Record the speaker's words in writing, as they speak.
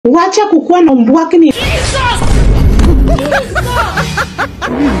Wacha kukuwa na mbwaki ni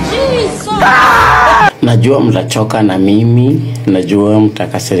Najua mtachoka na mimi, najua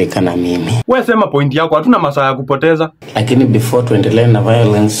mtakasirika na mimi. Wewe sema point yako, hatuna masaa ya kupoteza. Lakini before tuendelee na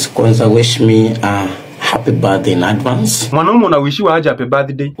violence, kwanza wish me a happy birthday in advance. Mwanaume unawishiwa aje happy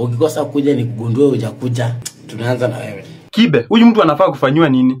birthday? Ukikosa kuja nikugundue hujakuja, tunaanza na wewe. Kibe, huyu mtu anafaa kufanywa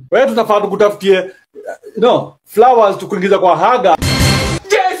nini? Wewe tutafaa tukutafutie flowers tukuingiza kwa haga.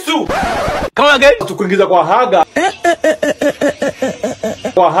 Yesu! Come again. Tukuingiza kwa haga.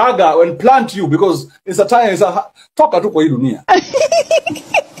 Kwa haga and plant you because it's a time toka tu kwa hii dunia.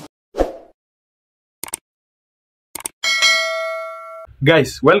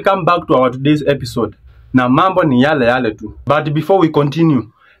 Guys, welcome back to our today's episode. Na mambo ni yale yale tu. But before we continue,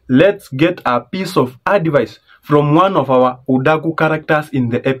 let's get a piece of advice from one of our Udaku characters in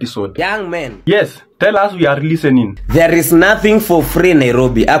the episode. Young man. Yes, tell us we are listening. There is nothing for free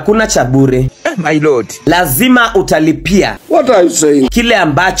Nairobi. Hakuna cha bure. My lord. Lazima utalipia. What are you saying? Kile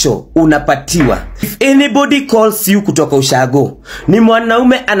ambacho unapatiwa. If anybody calls you kutoka ushago, ni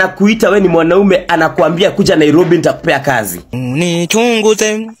mwanaume anakuita, we ni mwanaume anakuambia kuja Nairobi nitakupea kazi.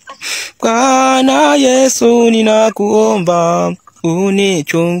 Unichunguze. Bwana Yesu ninakuomba.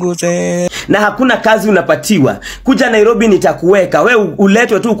 Unichunguze. Na hakuna kazi unapatiwa. Kuja Nairobi nitakuweka. We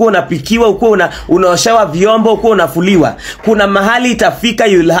uletwe tu uko unapikiwa, uko unaoshawa vyombo, uko unafuliwa. Kuna mahali itafika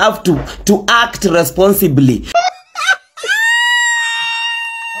you will have to act responsibly.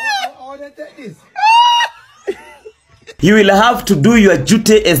 You will have to do your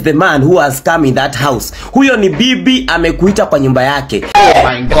duty as the man who has come in that house. Huyo ni bibi amekuita kwa nyumba yake. Oh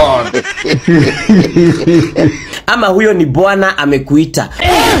my God. Ama huyo ni bwana amekuita.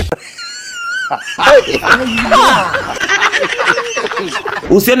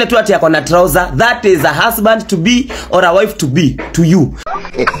 Usione tu ati yako na trouser. That is a husband to be or a wife to be to you.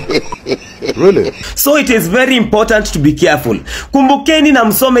 Really? So it is very important to be careful. Kumbukeni na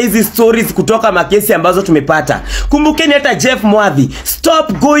msome hizi stories kutoka makesi ambazo tumepata. Kumbukeni hata Jeff Mwadhi.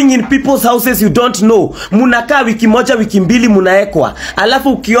 Stop going in people's houses you don't know. Munakaa wiki moja wiki mbili munaekwa. Alafu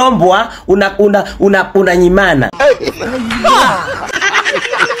ukiombwa unanyimana.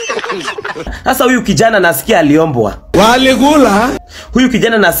 Sasa huyu kijana nasikia aliombwa. Waligula. Huyu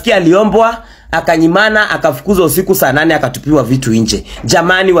kijana nasikia aliombwa, akanyimana, akafukuzwa usiku saa 8 akatupiwa vitu nje.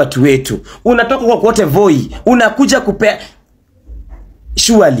 Jamani watu wetu, unatoka kwa kote Voi, unakuja kupea.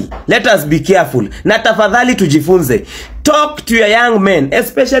 Surely, let us be careful. Na tafadhali tujifunze. Talk to your young men,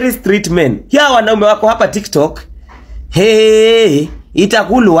 especially street men. Ya wanaume wako hapa TikTok. Hey,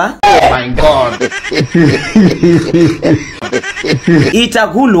 itakulwa. Oh my God.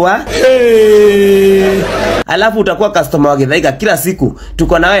 Itakulwa. Alafu utakuwa customer wa GITHAIGA kila siku.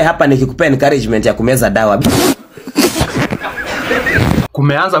 Tuko na wewe hapa nikikupea encouragement ya kumeza dawa.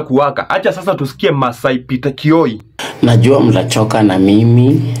 Kumeanza kuwaka. Acha sasa tusikie Masai Peter KIOI. Najua mtachoka na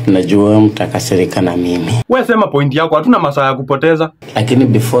mimi, najua mtakasirika na mimi. Wewe sema point yako, hatuna masaa ya kupoteza. Lakini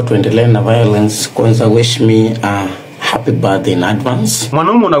before tuendelee na violence, kwanza wish me a happy birthday in advance.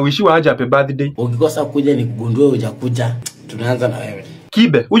 Mwanaume unawishiwa aje happy birthday? Ukikosa kuja nikugundue hujakuja, tunaanza na wewe.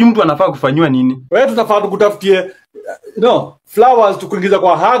 Kibe, huyu mtu anafaa kufanywa nini? Wewe tutafaa tukutafutie flowers tukuingiza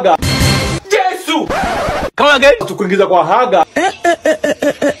kwa haga. Yesu! Come again. Tukuingiza kwa haga.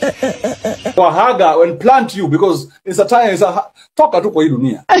 Kwa haga and plant you because it's a time toka tu kwa hii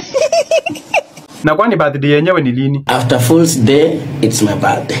dunia. Na kwani birthday yenyewe ni lini? After Fool's Day, it's my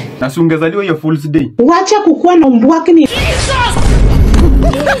birthday. Na si ungezaliwa hiyo Fool's Day. wacha kukuwa na mbwaki ni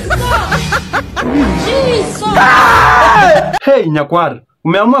Hey Nyakwar,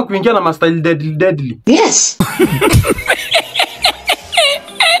 umeamua kuingia na style deadly. Yes.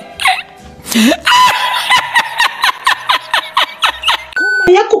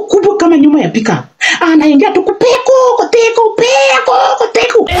 Kuma yako kubwa kama nyuma ya pika. Anaingia tu kupeko, koteko, peko,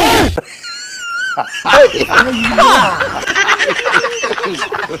 koteko.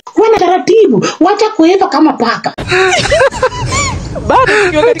 Wana taratibu, wacha kueva kama paka. Bado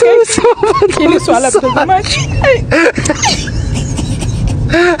ndio katika hili swala mtazamaji.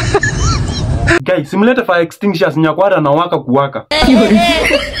 Guys, simulate fire extinguishers. Nyakwar anawaka kuwaka.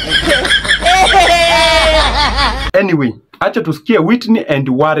 Anyway, acha tusikie Whitney and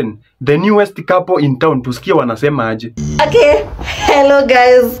Warren, the newest couple in town. Tusikie wanasema aje. Okay, hello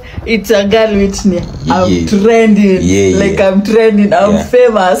guys, it's a girl Whitney. I'm trending, I'm trending, I'm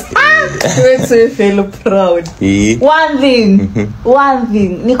famous. Makes me feel proud. One thing,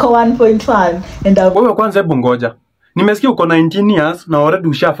 niko 1.1 and Wewe kwanza hebu ngoja. Nimesikia uko 19 years na already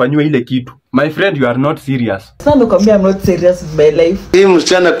ushafanywa ile kitu. My friend, you are not serious. Sasa nakwambia I'm not serious with my life. Hii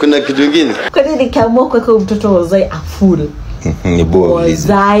msichana kuna kitu kingine. Kwa nini nikiamua kuweka mtoto wazae a fool? Was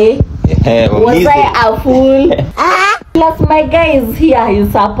I a fool? Plus my guy is here,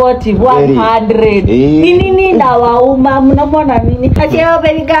 he's supportive. 100. Nini na wauma mnamona nini? Achia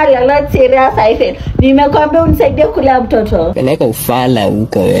very girl a lot serious I said. Nimekwambia unisaidie kulea mtoto. Peleka ufala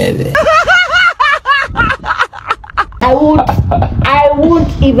huko wewe. I won't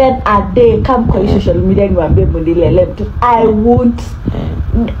even a day come kwa social media niwaambie mndilele mtoto. I won't.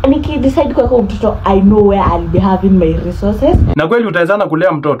 Niki decide kwa mtoto, I know where I'll be having my resources. Na kweli utawezana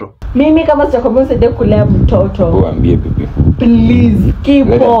kulea mtoto? Mimi kama sitakwambia nisaidie kulea mtoto. Waambie bibi. Please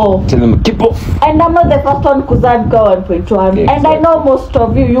keep off. Tell them keep off. And I'm not the first one kuzan go 1.1. Exactly. And I know most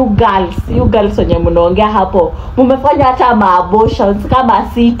of you girls wenye mnaongea hapo mumefanya hata ma-abortions kama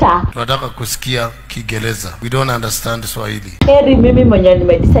 6. Tunataka kusikia Kiingereza. We don't understand Swahili. Heri mimi mwenye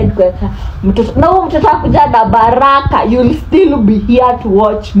nimedecide kuweka mtoto. Na huyo mtoto akuja na baraka, you'll still be here to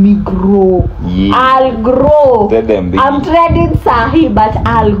watch me grow. Yeah. I'll grow. I'm trading sahi but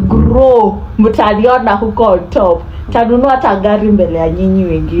I'll grow. Mtaniona huko on top. Tanunua tagari mbele ya nyinyi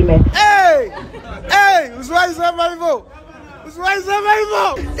wengine. Usiwahi sema hivyo.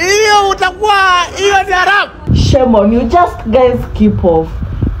 Hiyo utakuwa hiyo ni haramu. Shame on you, just guys keep off.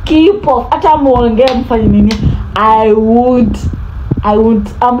 Hata muongee mfanye nini? I won't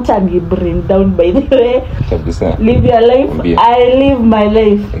amtani bring down by the way. Live your life. I live my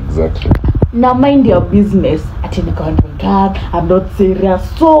life. Exactly. Now mind your business. Ati God, I'm not serious.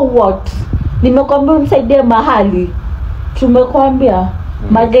 So what? Nimekwambia unisaidie mahali. Tumekwambia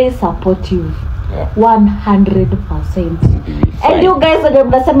my guy is supportive. 100%. And you guys are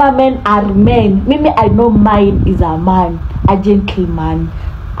mnasema men are men. Mimi I know mine is a man, a gentleman.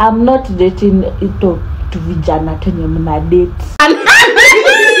 I'm not dating ito to vijana tenye mna date.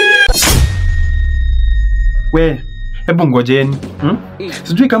 We, hebu ngojeni.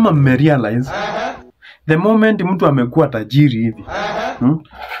 Sijui kama mmerealize. The moment mtu amekuwa tajiri hivi.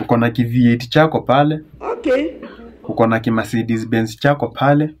 Uko na V8 chako pale. Okay. Uko na Mercedes Benz chako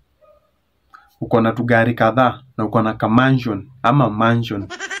pale. Uko na tugari kadhaa na uko na mansion ama mansion.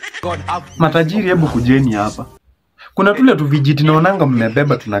 Matajiri hebu kujeni hapa. Kuna tule tu vijiti naonanga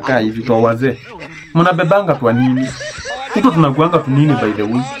mmebeba tunakaa hivi kwa wazee. Mnabebanga kwa nini? Huko tunakuanga tu nini by the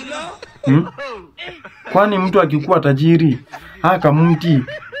way? Kwani mtu akikuwa tajiri, haka mti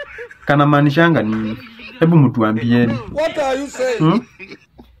kana maanishanga nini? Hebu mtuambieni. What are you saying?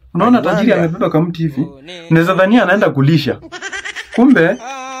 Unaona tajiri amebeba kama mti hivi? Naweza dhania anaenda kulisha. Kumbe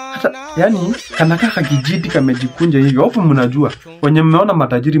hata yani kanaka kijiti kamejikunja hivi. Hapo mnajua. Wenye mmeona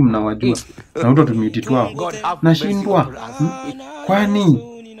matajiri mnawajua. Na huto tumiti twao. Nashindwa. Kwani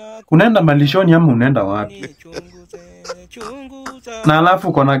unaenda malishoni ama unaenda wapi? Na alafu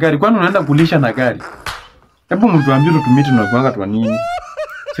uko na gari. Kwani unaenda kulisha na gari? Hebu mtuambie tumiti tunakuanga twa nini?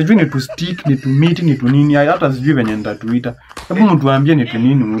 Sijui ni to stick, ni to meet, ni to nini. Hata sijui venye nitatuita. Hebu mtuambie ni to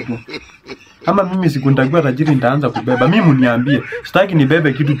nini mtu. Ama mimi siku nitakuwa tajiri nitaanza kubeba. Mimi mniambie. Sitaki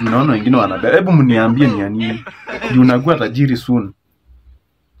nibebe kitu tunaona wengine wanabeba. Hebu mniambie ni ya nini. Ndio unakuwa tajiri soon.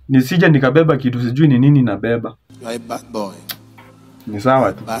 Nisije nikabeba kitu sijui ni nini nabeba. You are a bad boy. Ni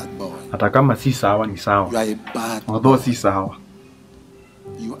sawa tu. Bad boy. Hata kama si sawa ni sawa. You are a bad boy. Although si sawa.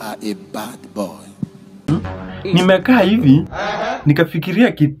 You are a bad boy. Nimekaa hivi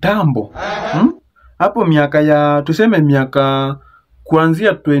nikafikiria kitambo. Hapo miaka ya tuseme miaka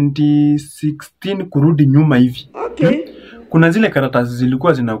kuanzia 2016 kurudi nyuma hivi. Okay. Kuna zile karatasi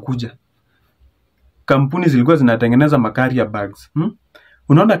zilikuwa zinakuja. Kampuni zilikuwa zinatengeneza carrier bags.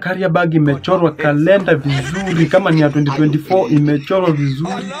 Unaona carrier bag imechorwa kalenda vizuri kama ni ya 2024 imechorwa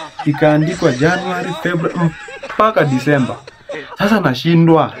vizuri ikaandikwa January, February mpaka December. Sasa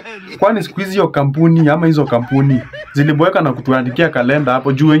nashindwa. Kwani siku hizi hiyo kampuni ama hizo kampuni ziliboeka na kutuandikia kalenda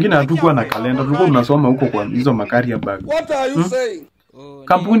hapo juu wengine hatukuwa na kalenda tulikuwa tunasoma huko kwa hizo carrier bag. What are you saying?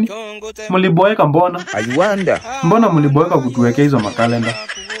 Kampuni mliboeka mbona? I wonder. Mbona mliboeka kutuwekea hizo makalenda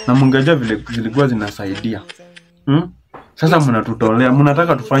na mngejua vile zilikuwa zinasaidia? Sasa mnatutolea,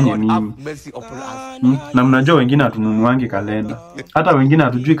 mnataka tufanye nini? Na mnajua wengine hatununuangi kalenda. Hata wengine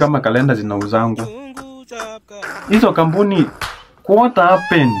hatujui kama kalenda zinauzangwa. Hizo kampuni what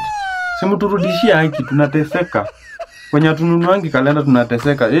happened? Simuturudishia haki tunateseka. Wenye hatununuangi kalenda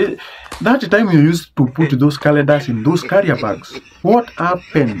tunateseka. That time you used to put those calendars in those carrier bags. What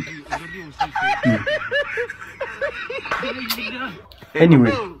happened?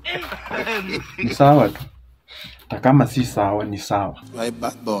 Anyway. Ni sawa tu. Kama si sawa ni sawa. You are a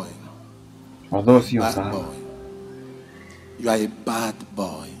bad boy. Although sio sawa. You are a bad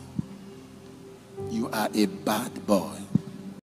boy. You are a bad boy.